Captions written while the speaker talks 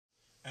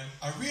And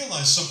I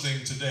realized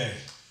something today,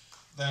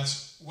 that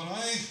when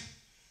I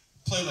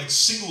play like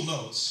single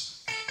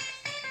notes,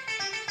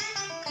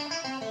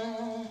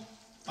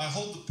 I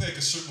hold the pick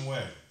a certain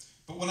way.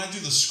 But when I do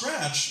the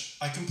scratch,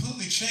 I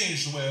completely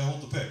change the way I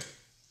hold the pick.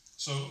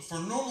 So for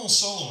normal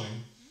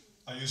soloing,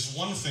 I use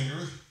one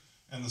finger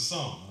and the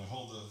thumb, and I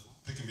hold the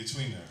pick in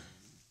between there.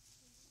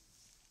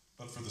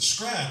 But for the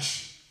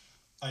scratch,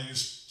 I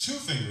use two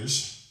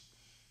fingers,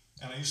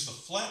 and I use the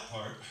flat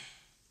part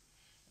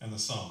and the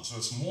thumb. So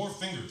it's more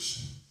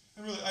fingers.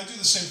 And really, I do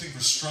the same thing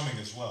for strumming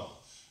as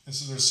well. And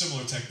so there's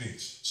similar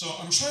techniques. So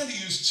I'm trying to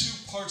use two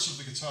parts of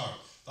the guitar.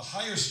 The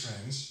higher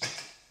strings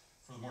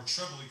for the more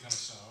trebly kind of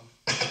sound,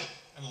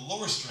 and the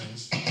lower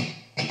strings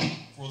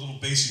for a little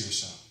bassier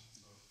sound.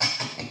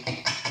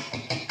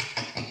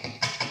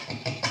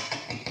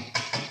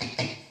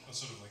 That's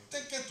sort of like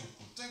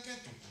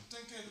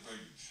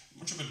very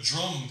much of a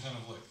drum kind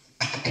of lick.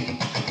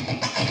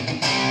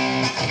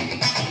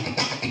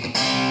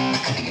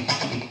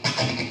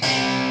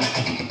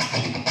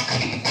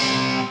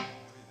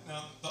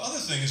 Now, the other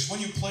thing is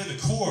when you play the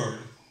chord,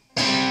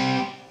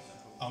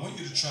 I want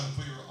you to try to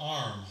put your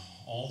arm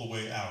all the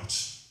way out.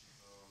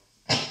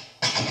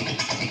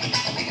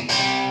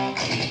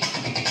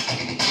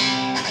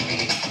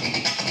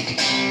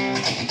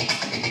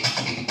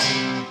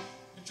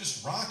 It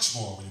just rocks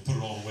more when you put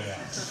it all the way out.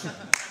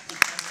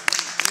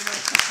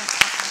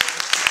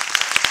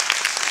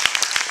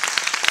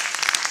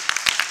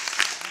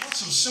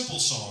 Lots of simple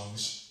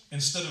songs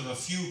instead of a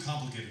few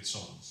complicated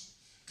songs.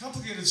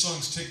 Complicated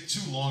songs take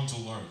too long to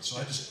learn, so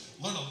I just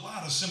learned a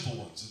lot of simple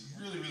ones.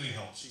 It really, really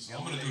helps. So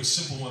I'm going to do a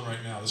simple one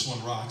right now. This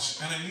one rocks,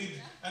 and I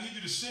need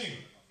you to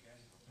sing.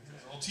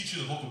 I'll teach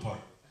you the vocal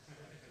part.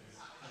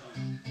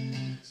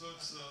 So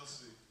it's, let's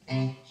see.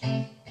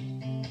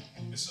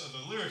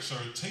 The lyrics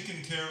are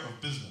taking care of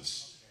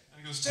business.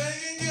 And it goes,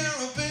 taking care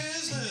of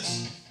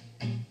business.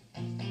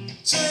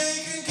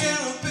 Taking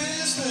care of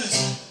business.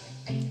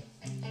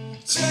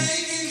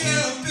 Taking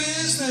care of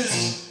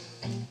business.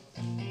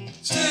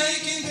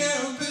 Taking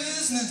care of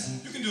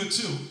business. You can do it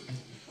too.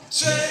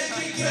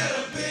 Taking care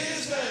of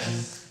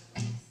business.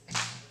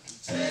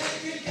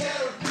 Taking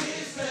care of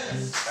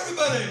business.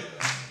 Everybody.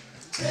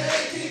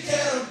 Taking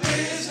care of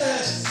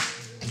business.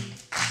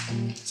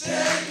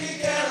 Taking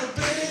care of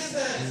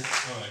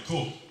business. All right,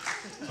 cool.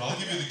 So I'll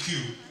give you the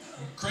cue.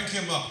 Crank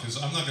him up because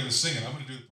I'm not going to sing it. I'm going to do